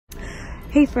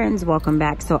Hey friends, welcome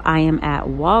back. So I am at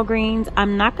Walgreens.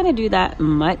 I'm not going to do that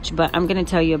much, but I'm going to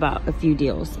tell you about a few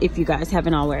deals if you guys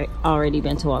haven't already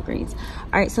been to Walgreens.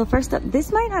 All right, so first up,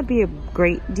 this might not be a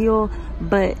great deal,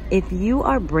 but if you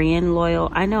are brand loyal,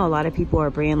 I know a lot of people are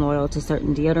brand loyal to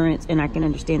certain deodorants, and I can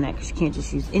understand that because you can't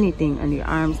just use anything under your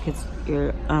arms because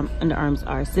your underarms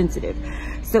are sensitive.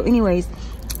 So anyways,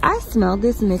 I smelled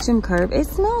this Mitchum Curb. It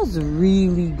smells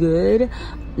really good.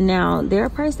 Now, they're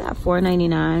priced at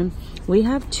 $4.99. We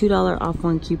have $2 off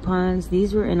on coupons.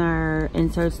 These were in our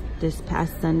inserts this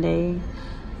past Sunday,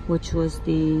 which was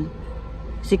the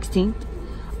 16th.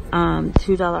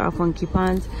 $2 off on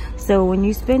coupons. So when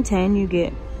you spend 10, you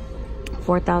get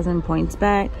 4,000 points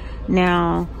back.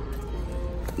 Now,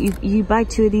 you buy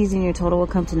 2 of these and your total will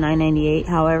come to $9.98.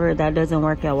 However, that doesn't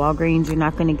work at Walgreens. You're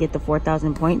not going to get the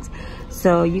 4,000 points.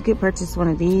 So you could purchase one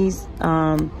of these.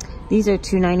 These are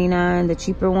 $2.99, the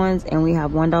cheaper ones, and we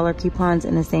have $1 coupons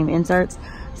in the same inserts.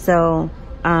 So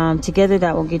together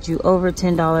that will get you over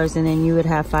 $10, and then you would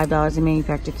have $5 in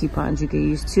manufacturer coupons. You could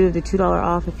use 2 of the $2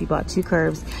 off if you bought 2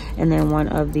 curves, and then 1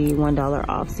 of the $1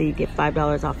 off. So you get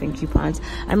 $5 off in coupons.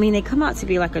 I mean, they come out to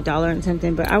be like $1 and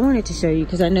something, but I wanted to show you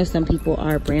because I know some people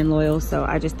are brand loyal, so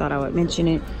I just thought I would mention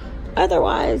it.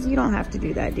 Otherwise, you don't have to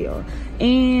do that deal.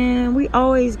 And we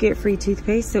always get free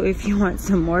toothpaste, so if you want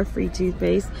some more free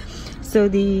toothpaste, so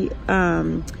the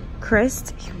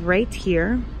crest right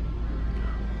here,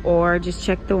 or just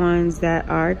check the ones that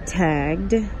are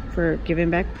tagged for giving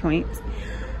back points.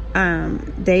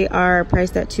 They are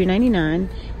priced at $2.99,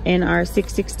 and our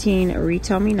 616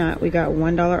 Retail Me Not, we got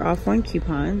 $1 off on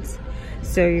coupons.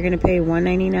 So you're gonna pay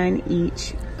 $1.99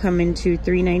 each, coming to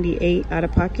 $3.98 out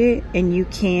of pocket, and you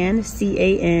can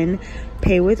CAN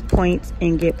pay with points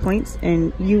and get points,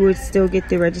 and you would still get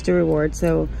the register reward.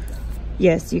 So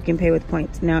yes, you can pay with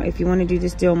points. Now, if you want to do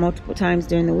this deal multiple times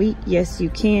during the week, yes, you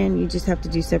can. You just have to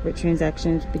do separate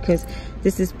transactions because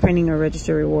this is printing a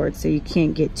register reward, so you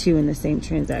can't get 2 in the same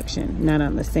transaction, not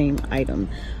on the same item.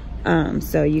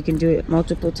 So you can do it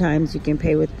multiple times. You can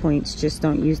pay with points. Just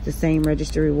don't use the same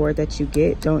register reward that you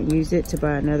get. Don't use it to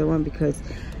buy another one because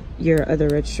your other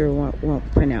register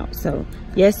won't print out. So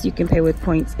yes, you can pay with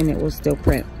points and it will still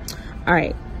print. All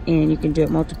right. And you can do it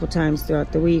multiple times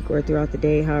throughout the week or throughout the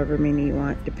day, however many you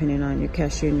want, depending on your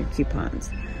cashier and your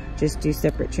coupons. Just do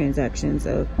separate transactions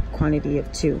of quantity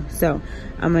of 2. So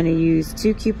I'm going to use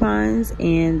 2 coupons,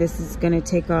 and this is going to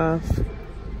take off,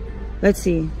 let's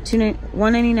see,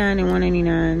 $1.99 and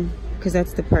 $1.99, because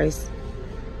that's the price.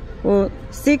 Well,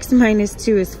 6 minus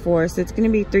 2 is 4, so it's going to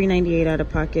be $3.98 out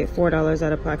of pocket, $4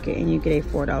 out of pocket, and you get a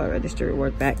 $4 register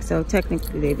reward back. So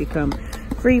technically they become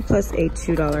free plus a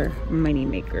 $2 money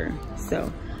maker.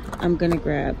 So I'm gonna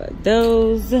grab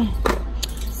those.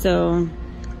 So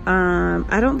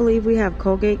I don't believe we have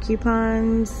Colgate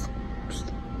coupons,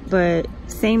 but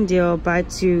same deal, buy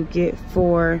 2 get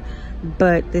 4.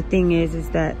 But the thing is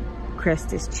that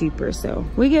Crest is cheaper, so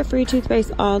we get free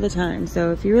toothpaste all the time.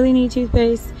 So if you really need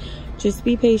toothpaste, just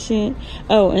be patient.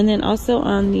 Oh, and then also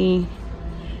on the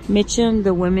Mitchum,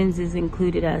 the women's is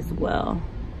included as well.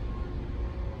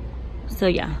 So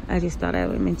yeah, I just thought I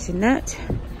would mention that.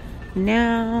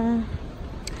 Now,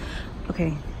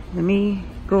 okay, let me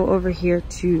go over here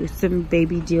to some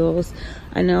baby deals.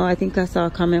 I think I saw a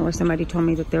comment where somebody told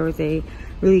me that there was a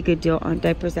really good deal on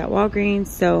diapers at Walgreens.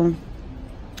 So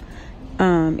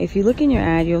if you look in your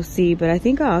ad, you'll see, but I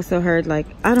think I also heard, like,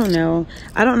 I don't know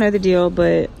the deal,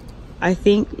 but I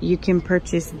think you can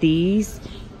purchase these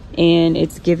and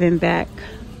it's given back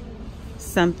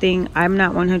something. I'm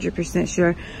not 100%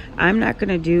 sure. I'm not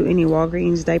gonna do any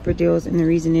Walgreens diaper deals, and the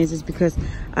reason is because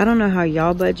I don't know how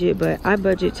y'all budget, but I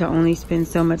budget to only spend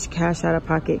so much cash out of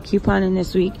pocket couponing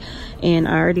this week, and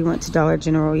I already went to Dollar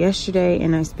General yesterday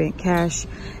and I spent cash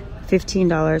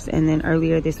 $15, and then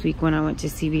earlier this week when I went to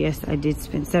CVS I did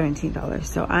spend $17.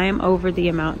 So I am over the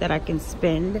amount that I can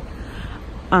spend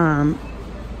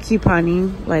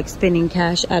couponing, like spending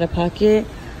cash out of pocket.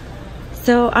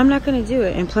 So I'm not gonna do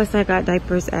it. And plus I got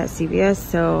diapers at CVS,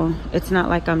 so it's not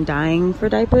like I'm dying for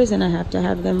diapers and I have to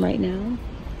have them right now.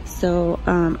 So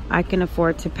I can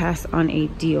afford to pass on a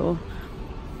deal.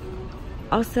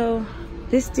 Also,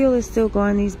 this deal is still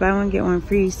going. These buy one get one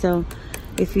free, so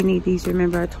if you need these,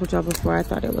 remember I told y'all before I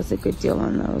thought it was a good deal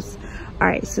on those. All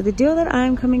right, so the deal that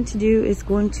I'm coming to do is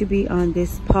going to be on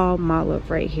this Palmolive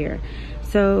right here.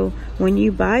 So when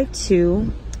you buy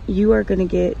 2, you are going to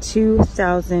get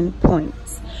 2,000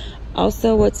 points.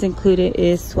 Also, what's included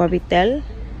is Suavitel,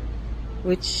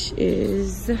 which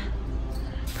is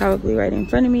probably right in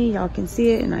front of me. Y'all can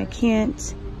see it and I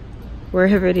can't.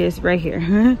 Wherever it is, right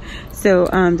here. So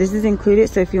this is included.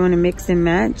 So if you want to mix and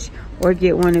match, or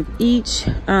get one of each,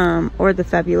 or the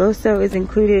Fabuloso is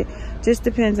included. Just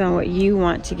depends on what you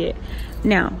want to get.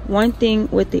 Now, one thing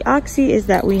with the Oxy is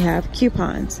that we have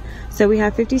coupons. So we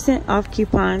have 50% off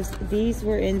coupons. These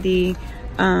were in the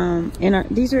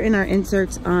these are in our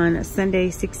inserts on Sunday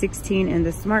 6/16 in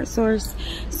the Smart Source.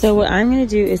 So what I'm going to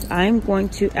do is I'm going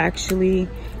to actually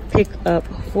pick up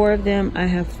 4 of them. I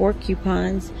have 4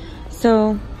 coupons.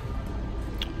 So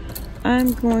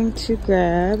I'm going to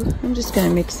grab, I'm just going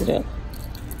to mix it up.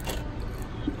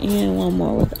 And one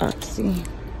more with Oxy.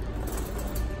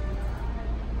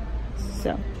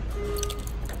 So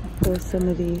pull some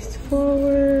of these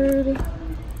forward.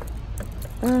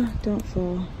 Don't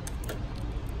fall.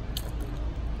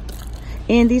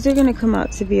 And these are going to come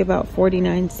out to be about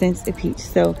 49 cents a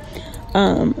piece. So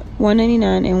 $1.99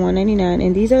 and $1.99,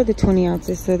 and these are the 20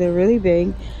 ounces, so they're really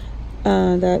big.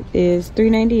 That is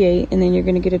 $3.98, and then you're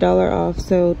going to get $1 off,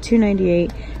 so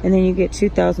 $2.98, and then you get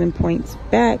 2,000 points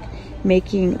back,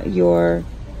 making your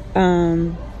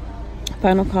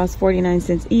final cost 49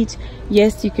 cents each.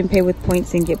 Yes, you can pay with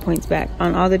points and get points back.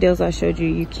 On all the deals I showed you,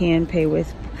 you can pay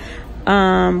with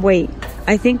wait,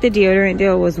 I think the deodorant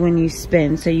deal was when you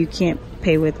spend, so you can't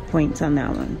pay with points on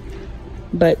that one.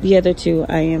 But the other two,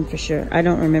 I am for sure. I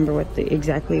don't remember what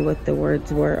exactly what the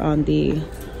words were on the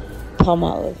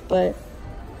Palmolive, but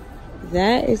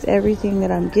that is everything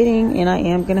that I'm getting, and I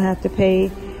am gonna have to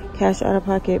pay cash out of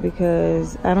pocket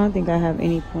because I don't think I have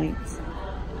any points.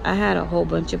 I had a whole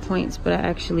bunch of points, but I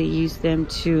actually used them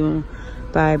to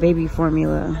buy baby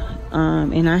formula,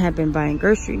 and I have been buying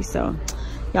groceries, so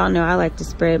y'all know I like to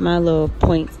spread my little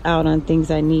points out on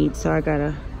things I need, so I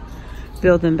gotta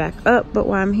build them back up. But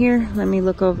while I'm here, let me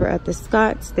look over at the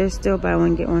Scotts. They're still buy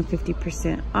one get one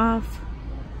 50% off.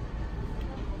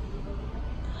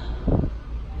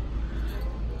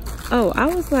 Oh,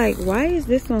 I was like, why is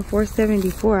this one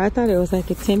 $4.74? I thought it was like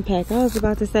a 10-pack. I was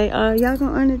about to say, y'all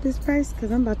gonna earn at this price?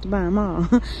 Because I'm about to buy them all.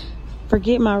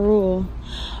 Forget my rule.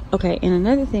 Okay, and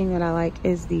another thing that I like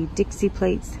is the Dixie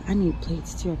plates. I need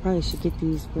plates too. I probably should get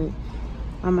these, but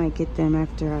I might get them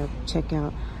after I check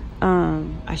out.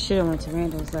 I should have went to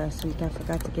Randalls last week. I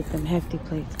forgot to get them hefty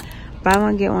plates. Buy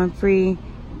one, get one free.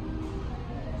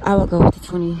 I will go with the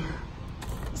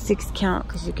 26 count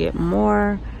because you get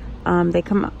more. They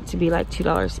come out to be like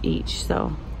 $2 each.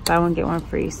 So buy one, get one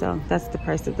free. So that's the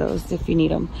price of those if you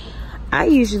need them. I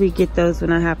usually get those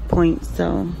when I have points.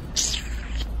 So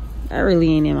I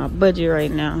really ain't in my budget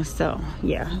right now. So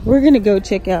yeah, we're going to go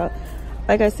check out.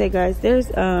 Like I said, guys, there's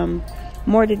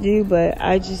more to do, but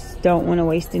I just don't want to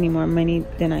waste any more money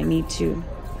than I need to.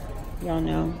 Y'all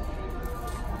know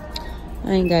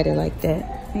I ain't got it like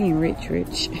that. I ain't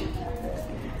rich.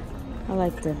 I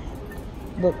like to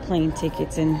book plane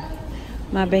tickets, and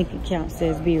my bank account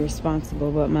says be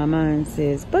responsible, but my mind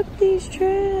says book these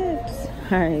trips.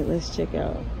 All right, let's check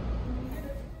out.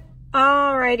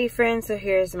 Alrighty, friends, so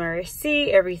here's my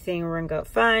receipt. Everything rung out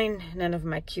fine. None of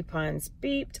my coupons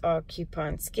beeped. All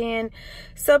coupons scanned.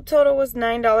 Subtotal was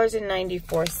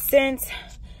 $9.94.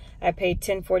 I paid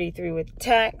 $10.43 with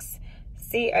tax.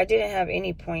 See, I didn't have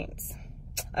any points.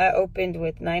 I opened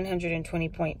with 920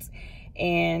 points,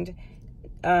 and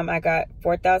I got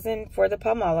 4,000 for the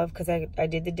Palmolive because I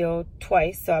did the deal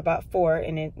twice, so I bought 4,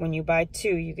 and when you buy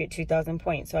 2, you get 2,000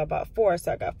 points. So I bought 4,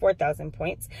 so I got 4,000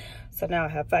 points. So now I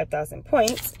have 5,000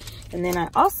 points. And then I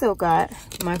also got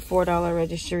my $4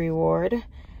 register reward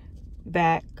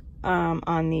back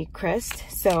on the Crest.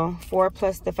 So 4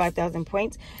 plus the 5,000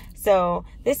 points. So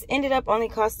this ended up only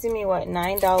costing me, what,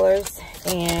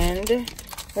 $9, and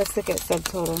let's look at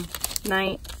subtotal.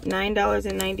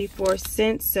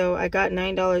 $9.94. So I got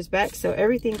 $9 back. So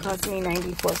everything cost me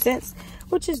 94 cents,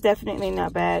 which is definitely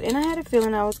not bad. And I had a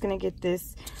feeling I was going to get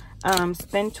this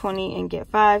spend 20 and get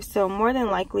 5. So more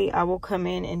than likely I will come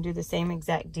in and do the same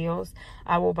exact deals.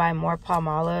 I will buy more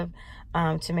Palmolive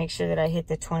to make sure that I hit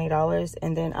the $20,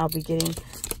 and then I'll be getting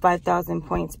 5,000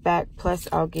 points back, plus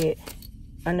I'll get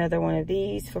another one of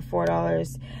these for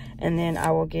 $4, and then I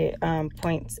will get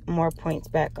more points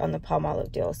back on the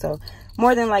Palmolive deal. So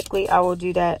more than likely I will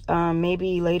do that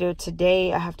maybe later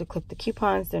today. I have to clip the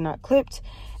coupons, they're not clipped,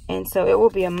 and so it will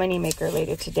be a money maker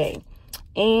later today.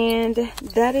 And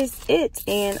that is it.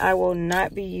 And I will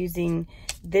not be using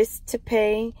this to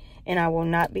pay, and I will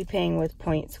not be paying with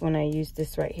points when I use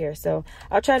this right here. So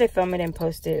I'll try to film it and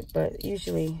post it, but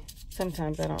usually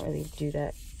sometimes I don't really do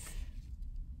that.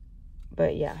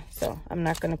 But yeah, so I'm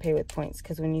not going to pay with points,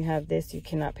 because when you have this, you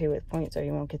cannot pay with points or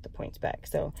you won't get the points back.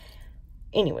 So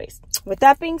anyways, with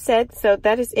that being said, so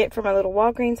that is it for my little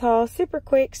Walgreens haul. Super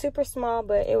quick, super small,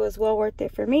 but it was well worth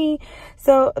it for me.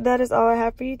 So that is all I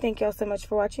have for you. Thank y'all so much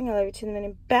for watching. I love you to the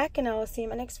minute back, and I will see you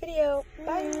in my next video.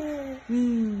 Bye.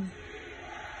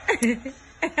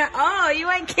 Oh, you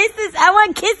want kisses? I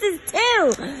want kisses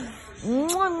too.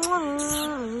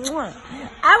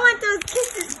 I want those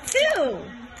kisses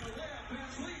too.